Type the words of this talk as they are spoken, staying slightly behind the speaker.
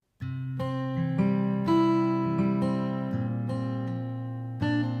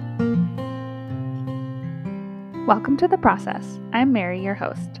Welcome to The Process. I'm Mary, your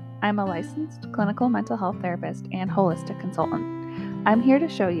host. I'm a licensed clinical mental health therapist and holistic consultant. I'm here to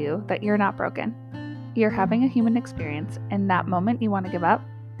show you that you're not broken. You're having a human experience, and that moment you want to give up,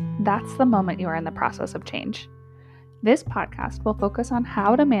 that's the moment you are in the process of change. This podcast will focus on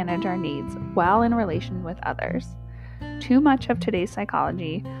how to manage our needs while in relation with others. Too much of today's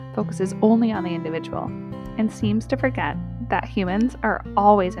psychology focuses only on the individual and seems to forget that humans are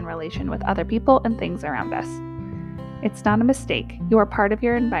always in relation with other people and things around us. It's not a mistake. You are part of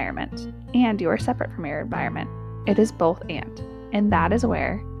your environment, and you are separate from your environment. It is both and that is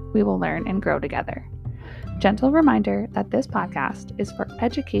where we will learn and grow together. Gentle reminder that this podcast is for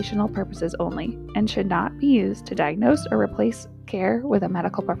educational purposes only and should not be used to diagnose or replace care with a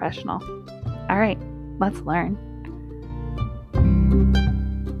medical professional. All right, let's learn.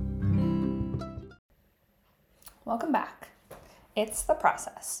 Welcome back. It's The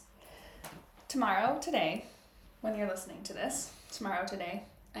Process. Today, when you're listening to this, today,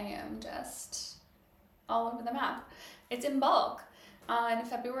 I am just all over the map. It's in bulk. On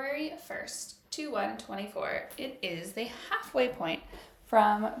February 1st, 2124, it is the halfway point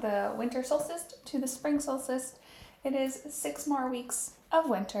from the winter solstice to the spring solstice. It is 6 more weeks of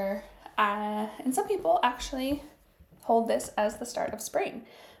winter, and some people actually hold this as the start of spring.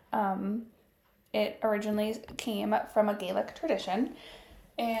 It originally came from a Gaelic tradition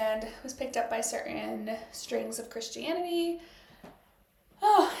and was picked up by certain strings of Christianity.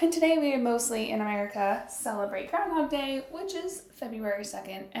 And today we mostly in America celebrate Groundhog Day, which is February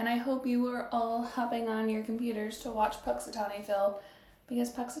 2nd. And I hope you are all hopping on your computers to watch Punxsutawney Phil,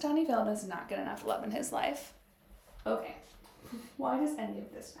 because Punxsutawney Phil does not get enough love in his life. Okay, why does any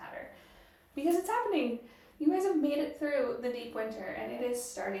of this matter? Because it's happening. You guys have made it through the deep winter, and it is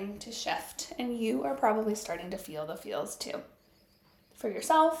starting to shift. And you are probably starting to feel the feels too. For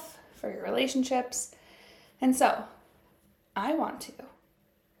yourself, for your relationships. And so, I want to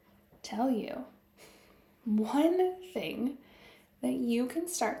tell you one thing that you can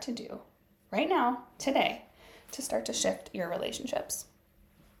start to do right now, today, to start to shift your relationships.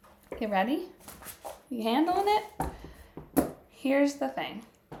 You ready? You handling it? Here's the thing.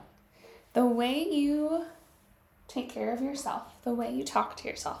 The way you take care of yourself, the way you talk to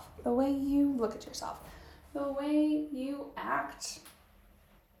yourself, the way you look at yourself, the way you act,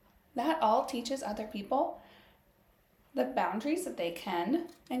 that all teaches other people the boundaries that they can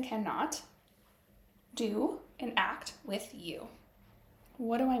and cannot do and act with you.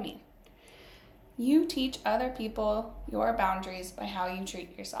 What do I mean? You teach other people your boundaries by how you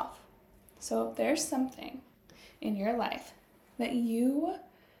treat yourself. So if there's something in your life that you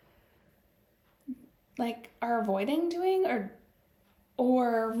are avoiding doing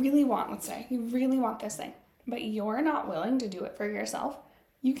or really want, let's say, you really want this thing, but you're not willing to do it for yourself,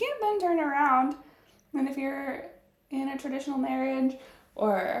 you can't then turn around, and if you're in a traditional marriage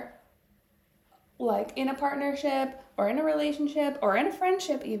or in a partnership or in a relationship or in a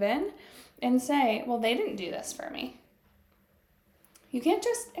friendship even, and say, well, they didn't do this for me. You can't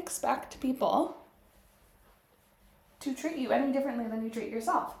just expect people to treat you any differently than you treat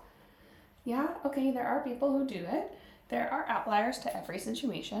yourself. Yeah, okay, there are people who do it. There are outliers to every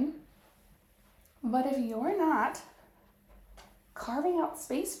situation. But if you're not carving out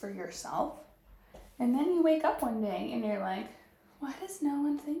space for yourself, and then you wake up one day and you're like, why does no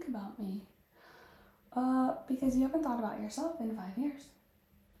one think about me? Because you haven't thought about yourself in 5 years.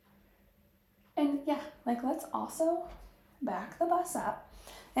 And yeah, let's also back the bus up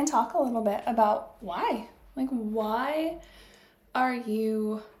and talk a little bit about why. Why are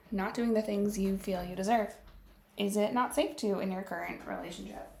you not doing the things you feel you deserve? Is it not safe to in your current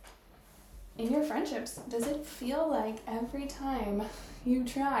relationship? In your friendships, does it feel like every time you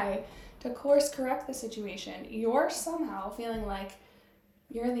try to course correct the situation, you're somehow feeling like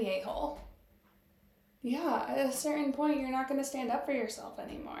you're the a-hole? Yeah, at a certain point, you're not going to stand up for yourself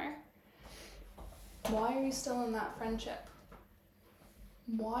anymore. Why are you still in that friendship?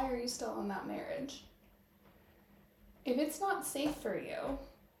 Why are you still in that marriage? If it's not safe for you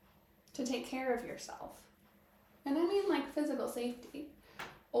to take care of yourself, and I mean physical safety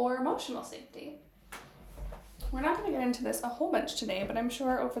or emotional safety. We're not going to get into this a whole bunch today, but I'm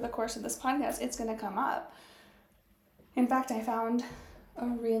sure over the course of this podcast, it's going to come up. In fact, I found a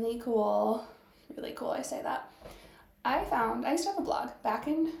really cool, I say that. I used to have a blog back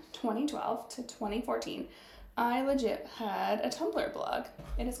in 2012 to 2014. I legit had a Tumblr blog.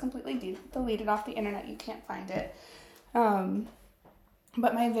 It is completely deleted off the internet. You can't find it.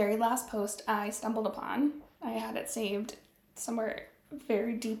 But my very last post I stumbled upon. I had it saved somewhere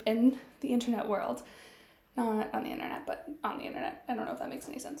very deep in the internet world. Not on the internet, but on the internet. I don't know if that makes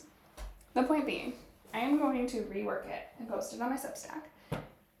any sense. The point being, I am going to rework it and post it on my Substack.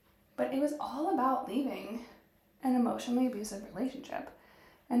 But it was all about leaving an emotionally abusive relationship.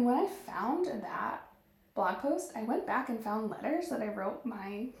 And when I found that blog post, I went back and found letters that I wrote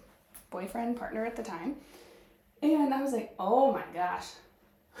my boyfriend, partner at the time. And I was like, oh my gosh.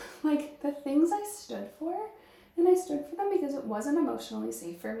 Like, the things I stood for, and I stood for them because it wasn't emotionally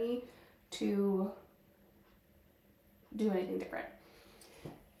safe for me to do anything different.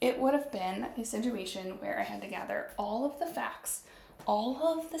 It would have been a situation where I had to gather all of the facts,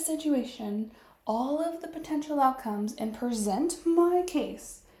 all of the situation, all of the potential outcomes, and present my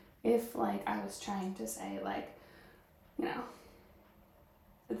case if, like, I was trying to say, like, you know,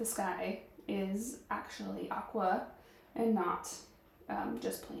 the sky is actually aqua and not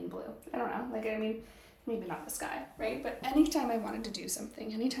just plain blue. I don't know. Like, I mean, maybe not the sky, right? But anytime I wanted to do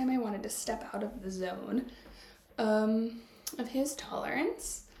something, anytime I wanted to step out of the zone of his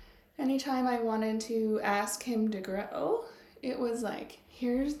tolerance, anytime I wanted to ask him to grow, it was like,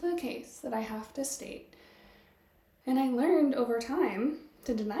 here's the case that I have to state. And I learned over time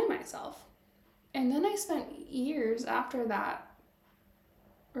to deny myself. And then I spent years after that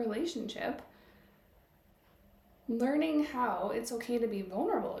relationship learning how it's okay to be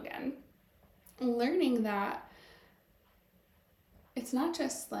vulnerable again. Learning that it's not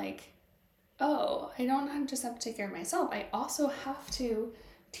just like, oh, I don't just have to take care of myself. I also have to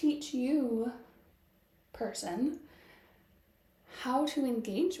teach you, person, how to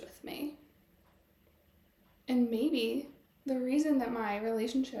engage with me. And maybe the reason that my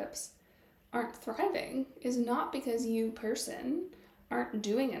relationships aren't thriving is not because you, person, aren't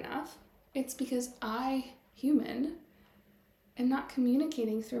doing enough. It's because I, human, am not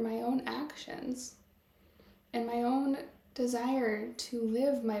communicating through my own actions and my own desire to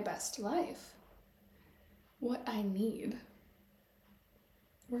live my best life, what I need.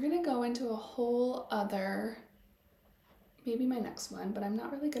 We're going to go into a whole other, maybe my next one, but I'm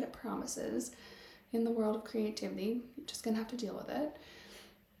not really good at promises in the world of creativity. You're just going to have to deal with it.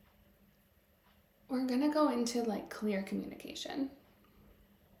 We're going to go into like clear communication.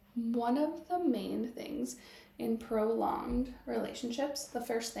 One of the main things in prolonged relationships, the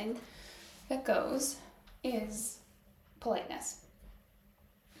first thing that goes is politeness.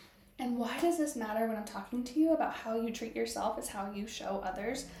 And why does this matter when I'm talking to you about how you treat yourself is how you show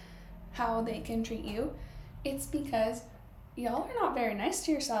others how they can treat you? It's because y'all are not very nice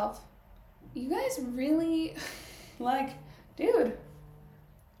to yourself. You guys really, like, dude,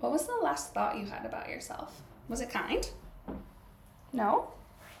 what was the last thought you had about yourself? Was it kind? No?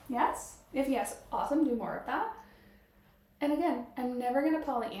 Yes? If yes, awesome, do more of that. And again, I'm never going to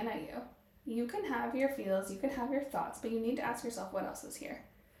Pollyanna you. You can have your feels, you can have your thoughts, but you need to ask yourself what else is here.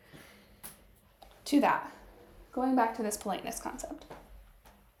 To that, going back to this politeness concept.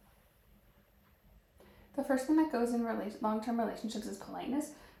 The first thing that goes in long-term relationships is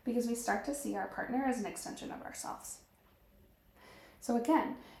politeness, because we start to see our partner as an extension of ourselves. So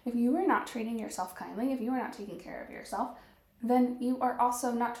again, if you are not treating yourself kindly, if you are not taking care of yourself, then you are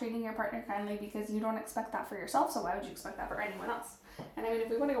also not treating your partner kindly because you don't expect that for yourself, so why would you expect that for anyone else? And I mean, if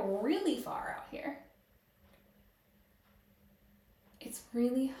we want to go really far out here, it's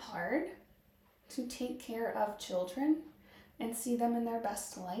really hard to take care of children and see them in their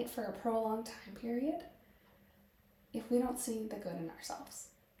best light for a prolonged time period if we don't see the good in ourselves,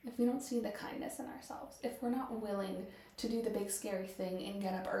 if we don't see the kindness in ourselves, if we're not willing to do the big scary thing and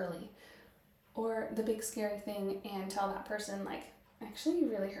get up early, or the big scary thing and tell that person, like, actually you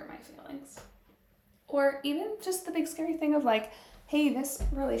really hurt my feelings. Or even just the big scary thing of like, hey, this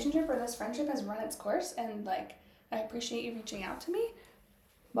relationship or this friendship has run its course and like, I appreciate you reaching out to me,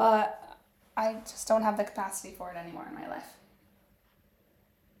 but I just don't have the capacity for it anymore in my life.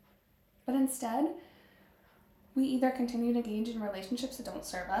 But instead, we either continue to engage in relationships that don't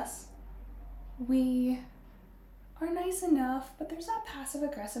serve us. We are nice enough, but there's that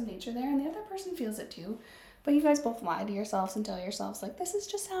passive-aggressive nature there, and the other person feels it too. But you guys both lie to yourselves and tell yourselves, like, this is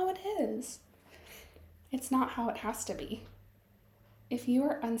just how it is. It's not how it has to be. If you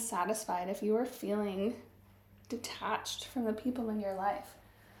are unsatisfied, if you are feeling detached from the people in your life,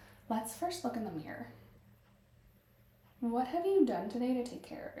 let's first look in the mirror. What have you done today to take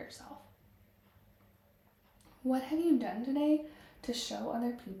care of yourself? What have you done today to show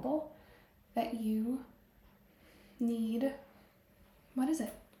other people that you need, what is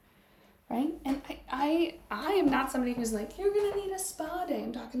it, right? And I am not somebody who's like, you're gonna need a spa day.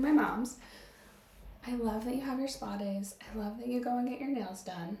 I'm talking to my moms. I love that you have your spa days. I love that you go and get your nails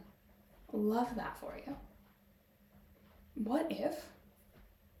done. Love that for you. What if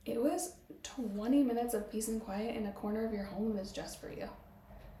it was 20 minutes of peace and quiet in a corner of your home is just for you?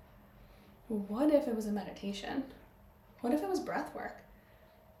 What if it was a meditation? What if it was breath work?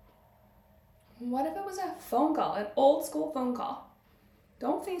 What if it was a phone call, an old school phone call?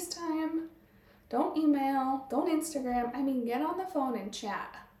 Don't FaceTime, don't email, don't Instagram. I mean, get on the phone and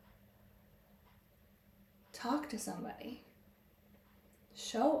chat. Talk to somebody.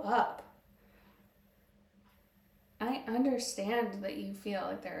 Show up. I understand that you feel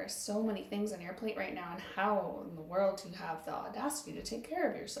like there are so many things on your plate right now, and how in the world do you have the audacity to take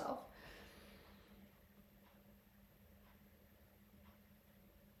care of yourself?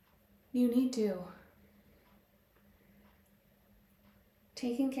 You need to.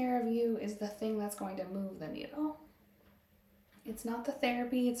 Taking care of you is the thing that's going to move the needle. It's not the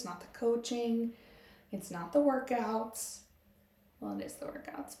therapy, it's not the coaching, it's not the workouts. Well, it is the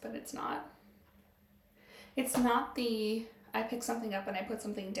workouts, but it's not. It's not the I pick something up and I put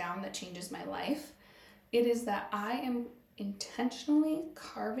something down that changes my life. It is that I am intentionally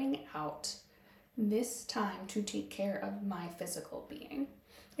carving out this time to take care of my physical being.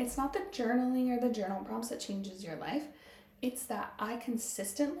 It's not the journaling or the journal prompts that changes your life. It's that I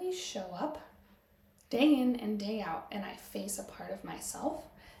consistently show up day in and day out, and I face a part of myself.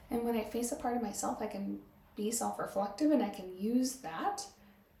 And when I face a part of myself, I can be self-reflective, and I can use that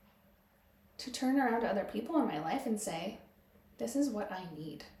to turn around to other people in my life and say, this is what I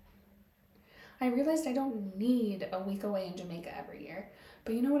need. I realized I don't need a week away in Jamaica every year.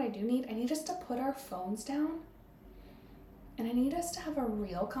 But you know what I do need? I need us to put our phones down, and I need us to have a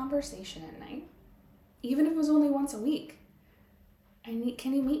real conversation at night. Even if it was only once a week.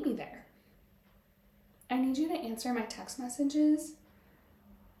 Can you meet me there? I need you to answer my text messages.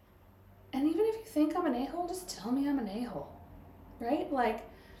 And even if you think I'm an a-hole, just tell me I'm an a-hole. Right? Like,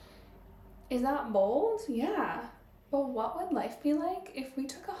 is that bold? Yeah. But what would life be like if we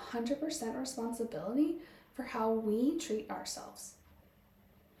took 100% responsibility for how we treat ourselves?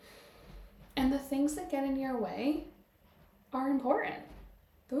 And the things that get in your way are important.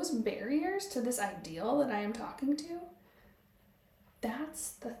 Those barriers to this ideal that I am talking to,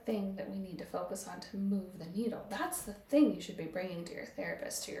 that's the thing that we need to focus on to move the needle. That's the thing you should be bringing to your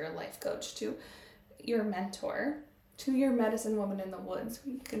therapist, to your life coach, to your mentor, to your medicine woman in the woods.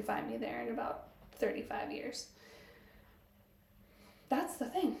 You can find me there in about 35 years. That's the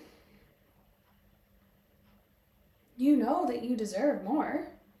thing. You know that you deserve more.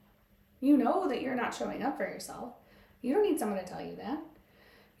 You know that you're not showing up for yourself. You don't need someone to tell you that.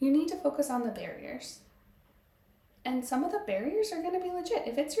 You need to focus on the barriers. And some of the barriers are going to be legit.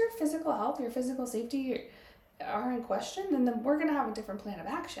 If it's your physical health, your physical safety are in question, then we're going to have a different plan of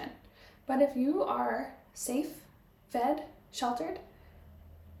action. But if you are safe, fed, sheltered,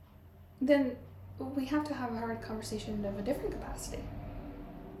 then we have to have a hard conversation of a different capacity.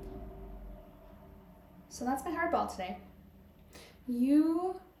 So that's my hardball today.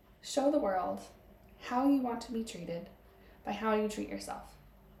 You show the world how you want to be treated by how you treat yourself.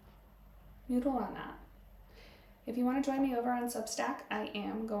 Noodle on that. If you want to join me over on Substack, I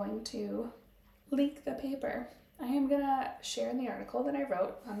am going to leak the paper. I am going to share the article that I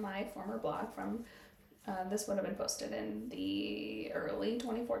wrote on my former blog from, this would have been posted in the early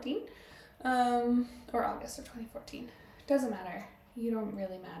 2014, or August of 2014. Doesn't matter. You don't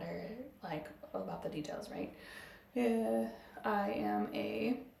really matter, like, about the details, right? I am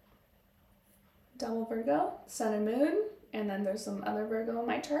a double Virgo, sun and moon, and then there's some other Virgo in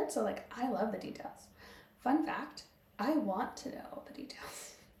my chart, so, like, I love the details. Fun fact, I want to know the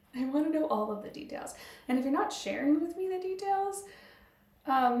details. I want to know all of the details. And if you're not sharing with me the details,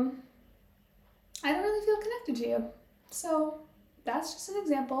 I don't really feel connected to you. So that's just an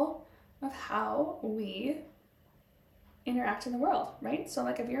example of how we interact in the world, right? So,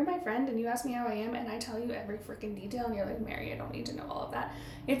 like, if you're my friend and you ask me how I am and I tell you every freaking detail and you're like, Mary, I don't need to know all of that.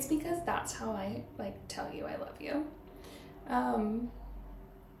 It's because that's how I, like, tell you I love you.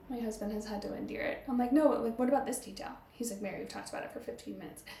 My husband has had to endure it. I'm like, no, like, what about this detail? He's like, Mary, we've talked about it for 15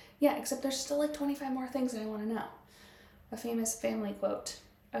 minutes. Yeah, except there's still like 25 more things that I want to know. A famous family quote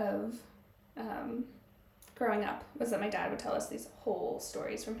of growing up was that my dad would tell us these whole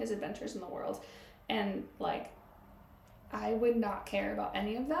stories from his adventures in the world. And, like, I would not care about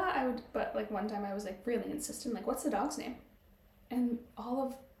any of that. But, like, one time I was, like, really insistent, like, what's the dog's name? And all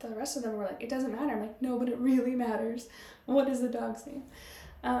of the rest of them were like, it doesn't matter. I'm like, no, but it really matters. What is the dog's name?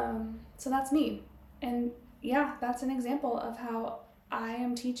 So that's me. And yeah, that's an example of how I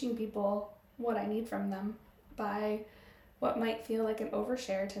am teaching people what I need from them by what might feel like an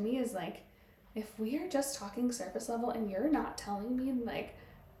overshare. To me is like, if we are just talking surface level and you're not telling me, like,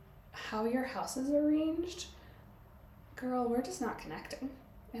 how your house is arranged, girl, we're just not connecting.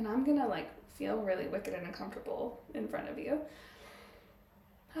 And I'm gonna, like, feel really wicked and uncomfortable in front of you.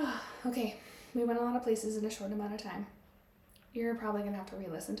 Okay, we went a lot of places in a short amount of time. You're probably gonna have to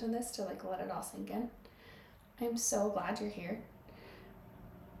re-listen to this to like let it all sink in. I'm so glad you're here.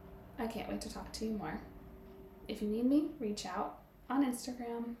 I can't wait to talk to you more. If you need me, reach out on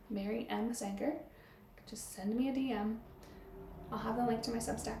Instagram, Mary M. Sanger. Just send me a DM. I'll have the link to my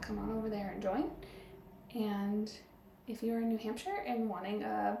Substack. Come on over there and join. And if you're in New Hampshire and wanting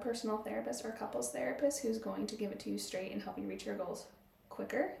a personal therapist or couples therapist who's going to give it to you straight and help you reach your goals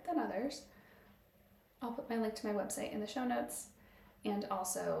quicker than others, I'll put my link to my website in the show notes. And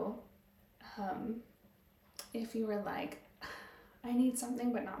also, if you were like, I need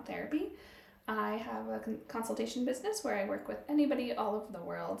something but not therapy, I have a consultation business where I work with anybody all over the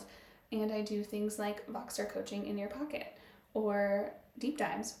world, and I do things like Voxer coaching in your pocket or deep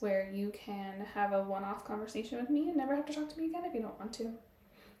dives where you can have a one-off conversation with me and never have to talk to me again if you don't want to.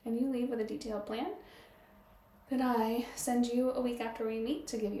 And you leave with a detailed plan that I send you a week after we meet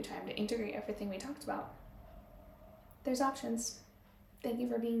to give you time to integrate everything we talked about. There's options. Thank you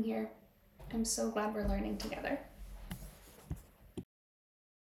for being here. I'm so glad we're learning together.